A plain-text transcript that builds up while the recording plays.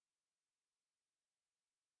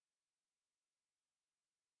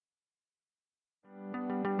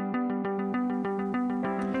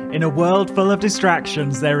In a world full of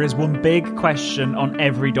distractions, there is one big question on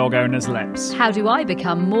every dog owner's lips. How do I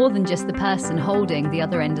become more than just the person holding the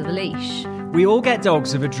other end of the leash? We all get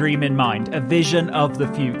dogs with a dream in mind, a vision of the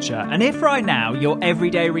future. And if right now your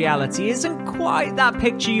everyday reality isn't quite that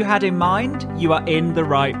picture you had in mind, you are in the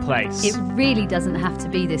right place. It really doesn't have to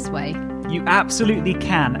be this way. You absolutely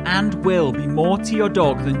can and will be more to your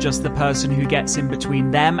dog than just the person who gets in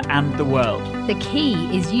between them and the world. The key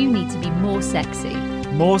is you need to be more sexy.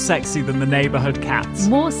 More sexy than the neighbourhood cats.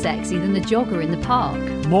 More sexy than the jogger in the park.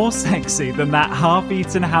 More sexy than that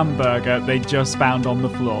half-eaten hamburger they just found on the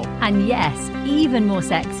floor. And yes, even more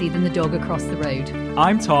sexy than the dog across the road.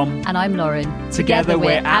 I'm Tom. And I'm Lauren. Together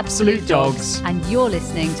we're Absolute Dogs. And you're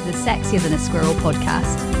listening to the Sexier Than a Squirrel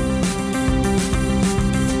podcast.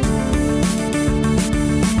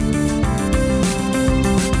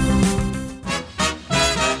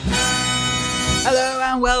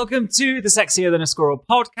 Welcome to the Sexier Than a Squirrel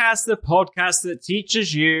podcast, the podcast that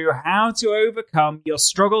teaches you how to overcome your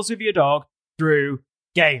struggles with your dog through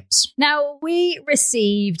games. Now, we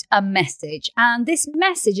received a message, and this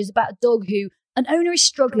message is about a dog who an owner is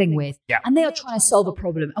struggling with, and they are trying to solve a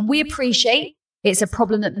problem. And we appreciate it's a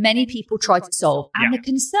problem that many people try to solve. And the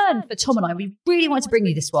concern for Tom and I, we really want to bring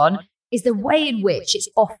you this one, is the way in which it's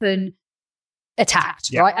often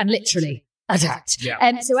attacked, right? And literally attacked.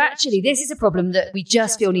 So actually, this is a problem that we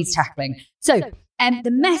just feel needs tackling. So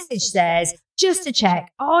the message says, just to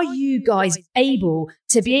check, are you guys able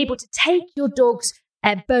to take your dog's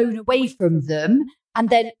bone away from them and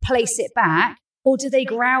then place it back? Or do they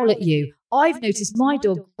growl at you? I've noticed my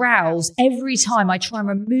dog growls every time I try and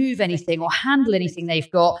remove anything or handle anything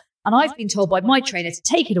they've got. And I've been told by my trainer to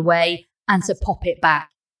take it away and to pop it back.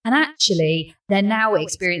 And actually, they're now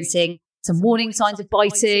experiencing some warning signs of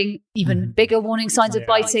biting, even bigger warning signs of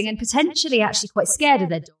biting, and potentially actually quite scared of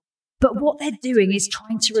their dog. But what they're doing is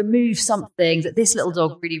trying to remove something that this little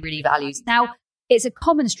dog really, really values. Now, it's a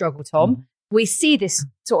common struggle, Tom. We see this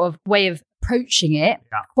sort of way of approaching it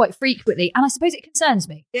quite frequently, and I suppose it concerns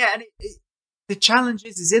me. Yeah, and the challenge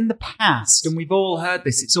is in the past, and we've all heard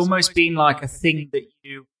this, it's almost been like a thing that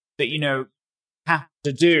you have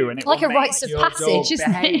to do. And it like a rites of passage,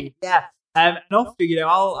 isn't it? Yeah. And often,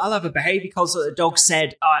 I'll have a behaviour consult. The dog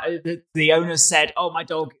said, the owner said, "Oh, my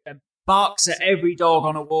dog barks at every dog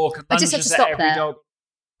on a walk and lunges at every dog."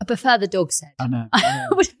 I prefer the dog said. I know.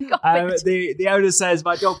 The owner says,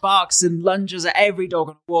 "My dog barks and lunges at every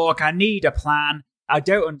dog on a walk. I need a plan. I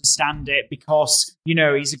don't understand it because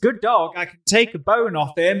he's a good dog. I can take a bone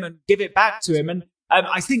off him and give it back to him." And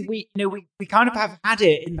I think we kind of have had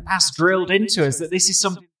it in the past drilled into us that this is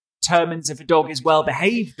something determines if a dog is well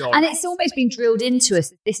behaved or and it's almost been drilled into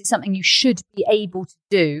us that this is something you should be able to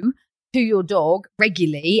do to your dog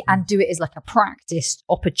regularly and do it as like a practiced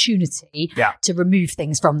opportunity to remove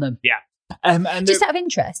things from them. And just out of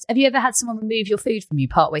interest, have you ever had someone remove your food from you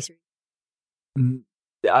partway through?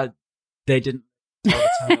 They didn't.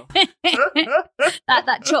 that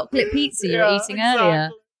chocolate pizza you were eating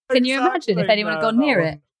earlier. Can you imagine if anyone had gone near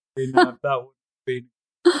it? That would be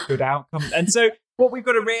a good outcome. And so what we've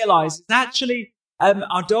got to realise is actually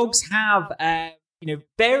our dogs have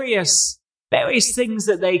various things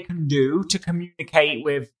that they can do to communicate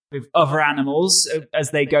with other animals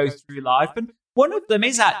as they go through life. And one of them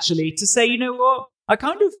is actually to say, you know what, I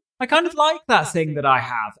kind of like that thing that I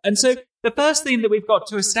have. And so the first thing that we've got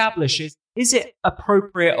to establish is it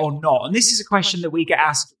appropriate or not? And this is a question that we get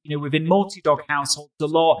asked, within multi-dog households a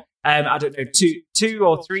lot. I don't know, two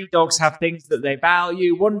or three dogs have things that they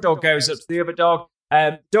value. One dog goes up to the other dog.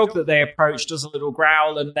 Dog that they approach does a little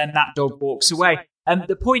growl and then that dog walks away. And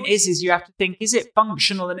the point is you have to think, is it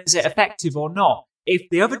functional and is it effective or not? If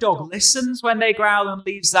the other dog listens when they growl and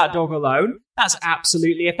leaves that dog alone, that's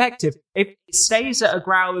absolutely effective. If it stays at a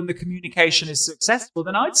growl and the communication is successful,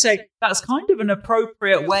 then I'd say that's kind of an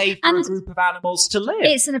appropriate way for a group of animals to live.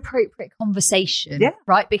 It's an appropriate conversation,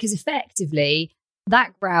 right? Because effectively,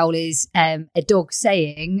 that growl is a dog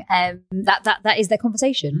saying that is their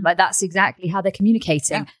conversation. Like that's exactly how they're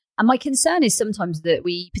communicating. Yeah. And my concern is sometimes that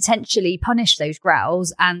we potentially punish those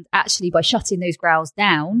growls, and actually by shutting those growls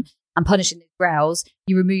down and punishing those growls,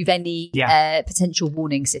 you remove any potential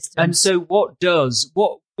warning system. And so what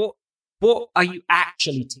are you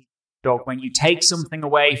actually teaching the dog when you take something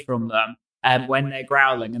away from them when they're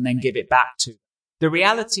growling and then give it back to them? The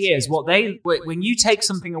reality is when you take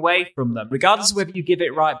something away from them, regardless of whether you give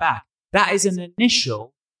it right back, that is an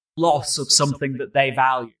initial loss of something that they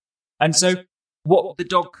value. And so what the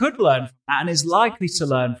dog could learn from that and is likely to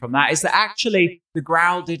learn from that is that actually the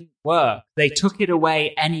growl didn't work. They took it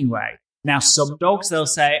away anyway. Now, some dogs, they'll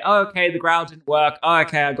say, oh, okay, the growl didn't work. Oh,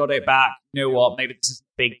 okay, I got it back. You know what? Maybe this isn't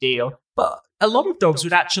a big deal. But a lot of dogs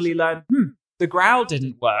would actually learn, the growl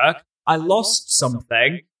didn't work. I lost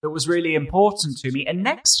something that was really important to me. And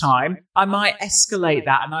next time, I might escalate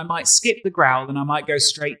that and I might skip the growl and I might go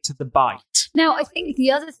straight to the bite. Now, I think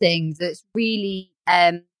the other thing that's really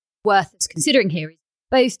worth us considering here is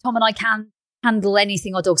both Tom and I can handle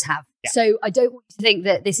anything our dogs have. Yeah. So I don't want you to think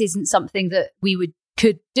that this isn't something that we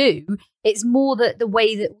could do. It's more that the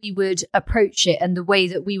way that we would approach it and the way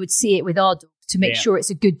that we would see it with our dogs to make sure it's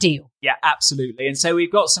a good deal. Yeah, absolutely. And so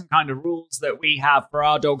we've got some kind of rules that we have for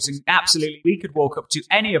our dogs, and absolutely we could walk up to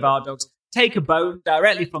any of our dogs, take a bone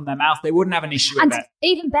directly from their mouth. They wouldn't have an issue with it.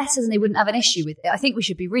 Even better than they wouldn't have an issue with it, I think we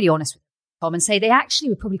should be really honest with them, Tom, and say they actually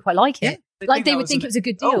would probably quite like it. Yeah, they would think it was a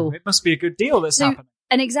good deal. Oh, it must be a good deal that's happening.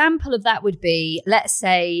 An example of that would be, let's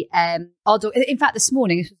say, our dog. In fact, this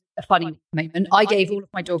morning, this was a funny moment. I gave all of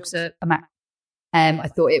my dogs a mackerel. I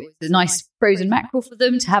thought it was a nice frozen mackerel for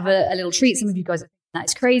them to have a little treat. Some of you guys are thinking that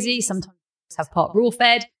is crazy. Sometimes dogs have part raw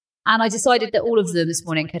fed. And I decided that all of them this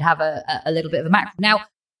morning could have a little bit of a mackerel. Now,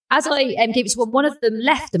 as I gave it to one of them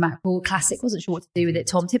left the mackerel. Classic, wasn't sure what to do with it.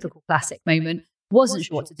 Tom, typical classic moment, wasn't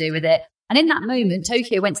sure what to do with it. And in that moment,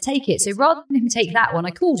 Tokyo went to take it. So rather than him take that one,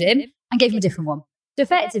 I called him and gave him a different one. So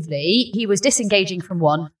effectively, he was disengaging from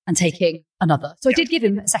one and taking another. So I did give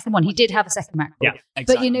him a second one. He did have a second mackerel. Yeah,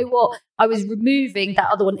 exactly. But you know what? I was removing that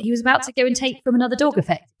other one that he was about to go and take from another dog,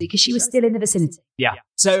 effectively, because she was still in the vicinity. Yeah.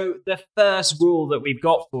 So the first rule that we've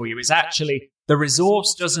got for you is actually the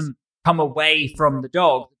resource doesn't come away from the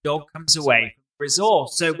dog comes away from the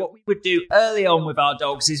resource. So what we would do early on with our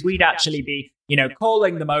dogs is we'd actually be,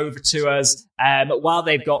 calling them over to us while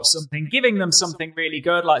they've got something, giving them something really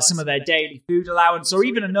good, like some of their daily food allowance or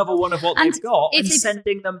even another one of what they've got, and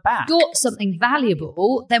sending them back. Got something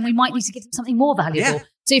valuable, then we might need to give them something more valuable. Yeah.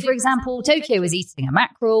 So, for example, Tokyo was eating a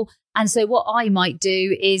mackerel, and so what I might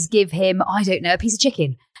do is give him, I don't know, a piece of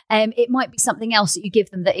chicken. It might be something else that you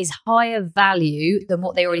give them that is higher value than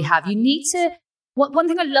what they already have. You need to, one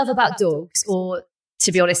thing I love about dogs, or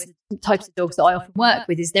to be honest, the types of dogs that I often work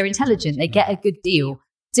with, is they're intelligent. They get a good deal.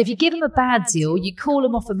 So if you give them a bad deal, you call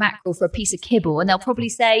them off a mackerel for a piece of kibble and they'll probably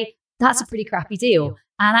say, that's a pretty crappy deal.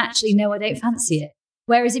 And actually, no, I don't fancy it.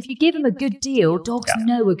 Whereas if you give them a good deal, dogs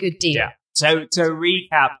know a good deal. Yeah. So to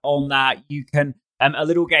recap on that, you can, a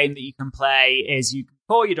little game that you can play is you can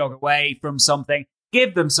call your dog away from something,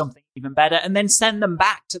 give them something even better, and then send them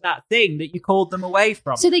back to that thing that you called them away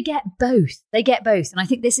from. So they get both. They get both. And I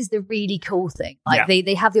think this is the really cool thing. Like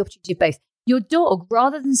they have the opportunity of both. Your dog,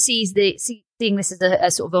 rather than seeing this as a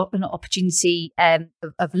sort of an opportunity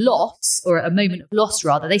of loss, or a moment of loss,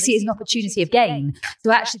 rather, they see it as an opportunity of gain.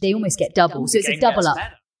 So actually, they almost get double. So it's a double up.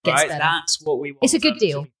 Right? That's what we want. It's a good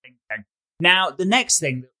deal. Now, the next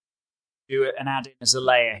thing that we do and add in as a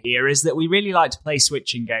layer here is that we really like to play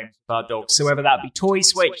switching games with our dogs. So whether that be toy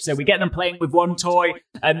switch, so we get them playing with one toy,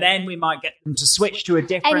 and then we might get them to switch to a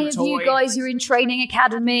different toy. Any of you guys who are in Training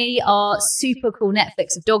Academy, our super cool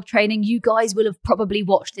Netflix of dog training, you guys will have probably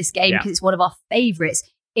watched this game because it's one of our favourites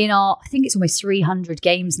in our, I think it's almost 300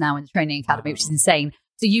 games now in the Training Academy, which is insane.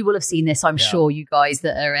 So you will have seen this, I'm sure, you guys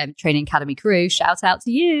that are Training Academy crew. Shout out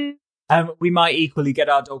to you. We might equally get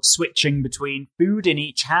our dogs switching between food in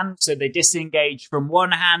each hand, so they disengage from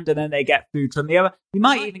one hand and then they get food from the other. We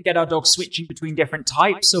might even get our dogs switching between different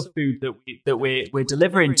types of food that we're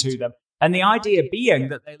delivering to them. And the idea being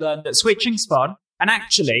that they learn that switching's fun, and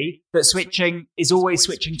actually that switching is always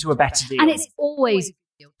switching to a better deal. And it's always a good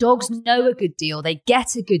deal. Dogs know a good deal. They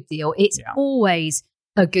get a good deal. It's always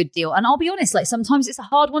a good deal. And I'll be honest, like sometimes it's a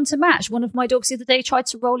hard one to match. One of my dogs the other day tried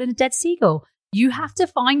to roll in a dead seagull. You have to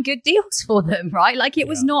find good deals for them, right? Like it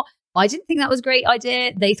was not, I didn't think that was a great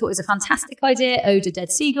idea. They thought it was a fantastic idea. Owed a dead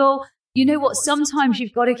seagull. You know what? Sometimes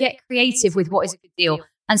you've got to get creative with what is a good deal.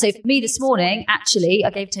 And so for me this morning, actually,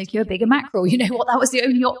 I gave Tokyo a bigger mackerel. You know what? That was the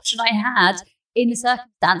only option I had in the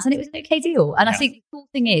circumstance, and it was an okay deal. And I think the cool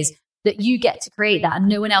thing is that you get to create that and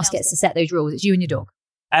no one else gets to set those rules. It's you and your dog.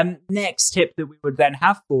 Next tip that we would then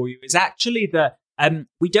have for you is actually that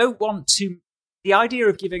we don't want to, the idea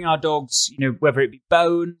of giving our dogs, whether it be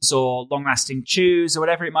bones or long-lasting chews or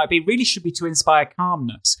whatever it might be, really should be to inspire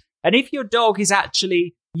calmness. And if your dog is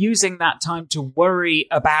actually using that time to worry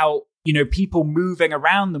about, people moving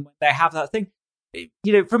around them when they have that thing,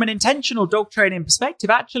 from an intentional dog training perspective,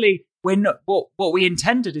 actually, we're not, what we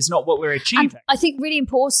intended is not what we're achieving. And I think really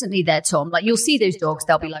importantly there, Tom, like you'll see those dogs,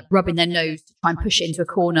 they'll be like rubbing their nose to try and push it into a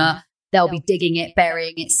corner. They'll be digging it,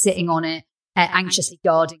 burying it, sitting on it. Anxiously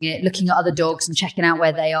guarding it, looking at other dogs and checking out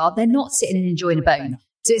where they are. They're not sitting and enjoying a bone.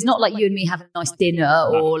 So it's not like you and me having a nice dinner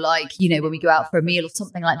or like, when we go out for a meal or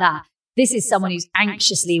something like that. This is someone who's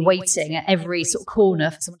anxiously waiting at every sort of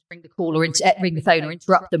corner for someone to ring the call or ring the phone or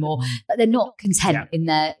interrupt them, or they're not content in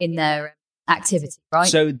their activity, right?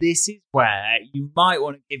 So this is where you might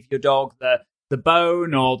want to give your dog the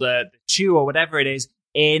bone or the chew or whatever it is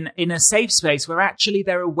in a safe space where actually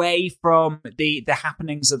they're away from the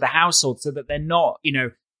happenings of the household, so that they're not,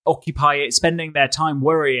 spending their time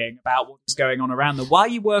worrying about what's going on around them while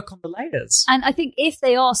you work on the layers. And I think if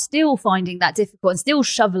they are still finding that difficult and still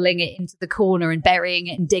shoveling it into the corner and burying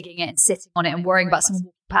it and digging it and sitting on it and worrying about someone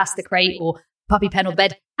walking past the crate or puppy pen or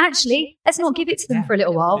bed, actually, let's not give it to them for a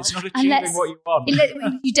little while. It's not achieving what you want.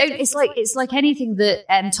 You don't. It's like anything that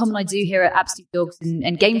Tom and I do here at Absolute Dogs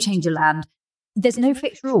and Game Changer Land. There's no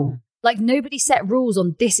fixed rule. Like, nobody set rules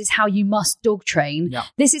on this is how you must dog train. Yeah.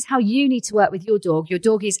 This is how you need to work with your dog. Your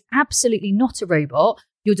dog is absolutely not a robot.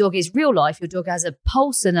 Your dog is real life. Your dog has a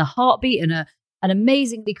pulse and a heartbeat and an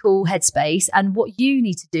amazingly cool headspace. And what you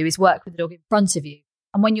need to do is work with the dog in front of you.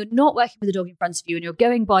 And when you're not working with the dog in front of you and you're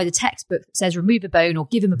going by the textbook that says remove a bone or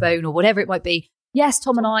give him a bone or whatever it might be, yes,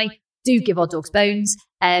 Tom and I do give our dogs bones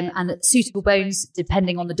and suitable bones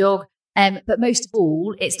depending on the dog. But most of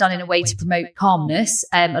all, it's done in a way to promote calmness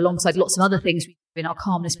alongside lots of other things we do in our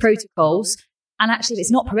calmness protocols. And actually, if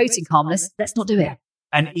it's not promoting calmness, let's not do it.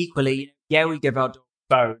 And equally, we give our dogs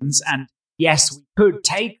bones. And yes, we could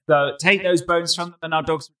take those bones from them, and our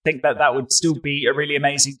dogs would think that would still be a really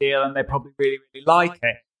amazing deal, and they probably really, really like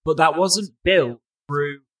it. But that wasn't built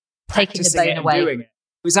through taking the bone away. Doing it.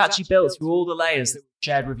 It was actually built through all the layers that we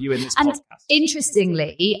shared with you in this podcast.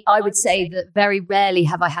 Interestingly, I would say that very rarely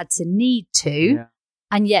have I had to need to.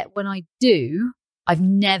 And yet when I do, I've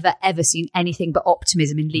never, ever seen anything but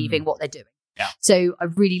optimism in leaving what they're doing. Yeah. So I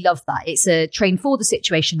really love that. It's a train for the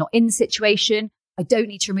situation, not in the situation. I don't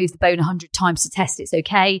need to remove the bone 100 times to test it's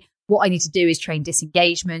okay. What I need to do is train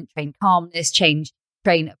disengagement, train calmness, train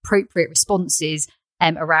appropriate responses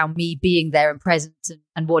around me being there and present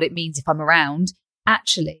and what it means if I'm around.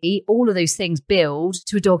 Actually, all of those things build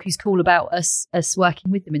to a dog who's cool about us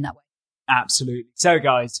working with them in that way. Absolutely. So,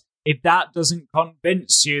 guys, if that doesn't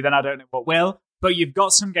convince you, then I don't know what will. But you've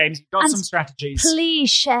got some games, you've got some strategies.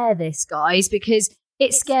 Please share this, guys, because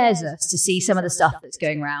it scares us to see some of the stuff that's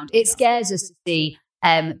going around. It scares us to see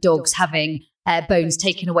dogs having bones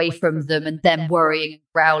taken away from them and them worrying and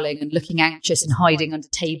growling and looking anxious and hiding under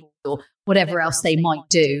tables or whatever else they might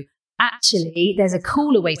do. Actually, there's a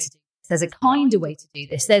cooler way to do. There's a kinder way to do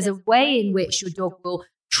this. There's a way in which your dog will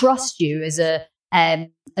trust you as an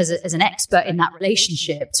expert in that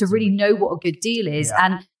relationship to really know what a good deal is.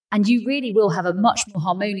 And you really will have a much more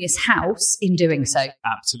harmonious house in doing so.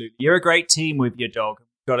 Absolutely. You're a great team with your dog.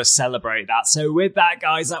 We've got to celebrate that. So with that,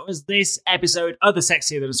 guys, that was this episode of the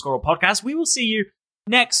Sexier Than a Squirrel podcast. We will see you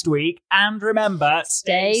next week. And remember,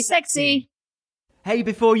 stay sexy. Hey,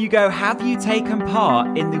 before you go, have you taken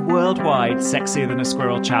part in the worldwide Sexier Than a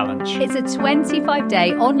Squirrel Challenge? It's a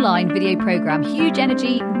 25-day online video program, huge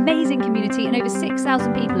energy, amazing community, and over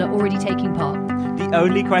 6,000 people are already taking part. The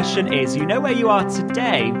only question is, you know where you are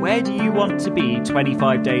today. Where do you want to be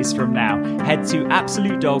 25 days from now? Head to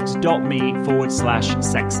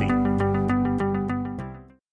absolutedogs.me/sexy.